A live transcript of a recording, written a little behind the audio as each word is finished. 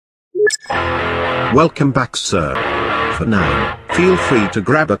Welcome back, sir. For now, feel free to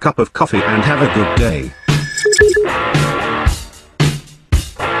grab a cup of coffee and have a good day.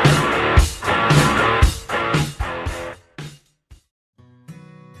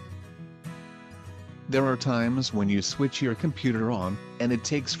 There are times when you switch your computer on, and it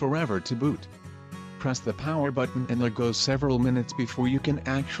takes forever to boot. Press the power button and it goes several minutes before you can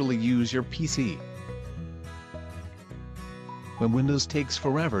actually use your PC. When Windows takes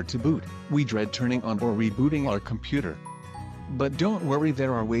forever to boot, we dread turning on or rebooting our computer. But don't worry,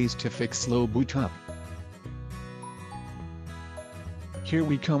 there are ways to fix slow boot up. Here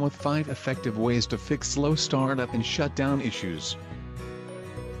we come with 5 effective ways to fix slow startup and shutdown issues.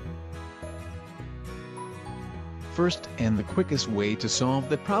 First and the quickest way to solve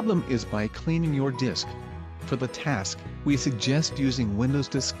the problem is by cleaning your disk. For the task, we suggest using Windows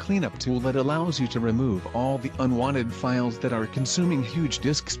Disk Cleanup tool that allows you to remove all the unwanted files that are consuming huge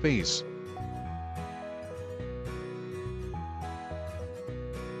disk space.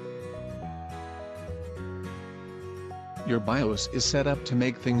 Your BIOS is set up to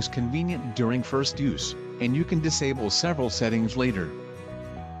make things convenient during first use, and you can disable several settings later.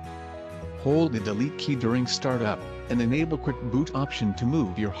 Hold the delete key during startup, and enable quick boot option to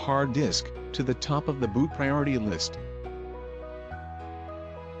move your hard disk to the top of the boot priority list.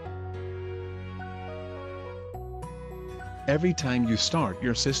 Every time you start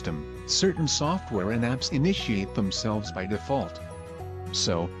your system, certain software and apps initiate themselves by default.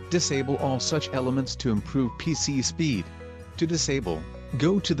 So, disable all such elements to improve PC speed. To disable,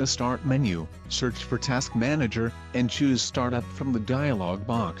 go to the Start menu, search for Task Manager, and choose Startup from the dialog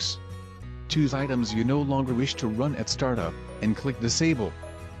box. Choose items you no longer wish to run at startup, and click Disable.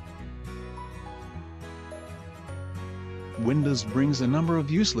 Windows brings a number of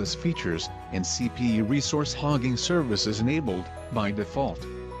useless features, and CPU resource hogging services enabled by default.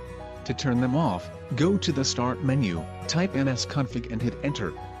 To turn them off, go to the Start menu, type nsconfig and hit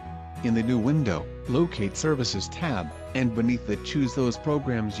Enter. In the new window, locate Services tab, and beneath it choose those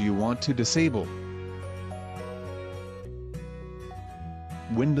programs you want to disable.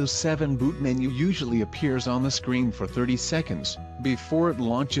 Windows 7 boot menu usually appears on the screen for 30 seconds, before it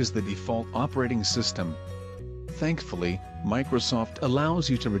launches the default operating system. Thankfully, Microsoft allows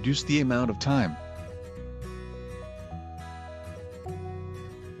you to reduce the amount of time.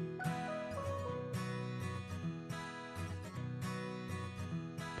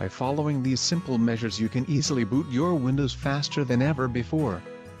 By following these simple measures, you can easily boot your Windows faster than ever before.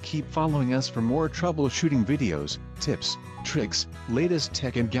 Keep following us for more troubleshooting videos, tips, tricks, latest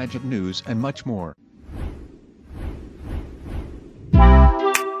tech and gadget news and much more.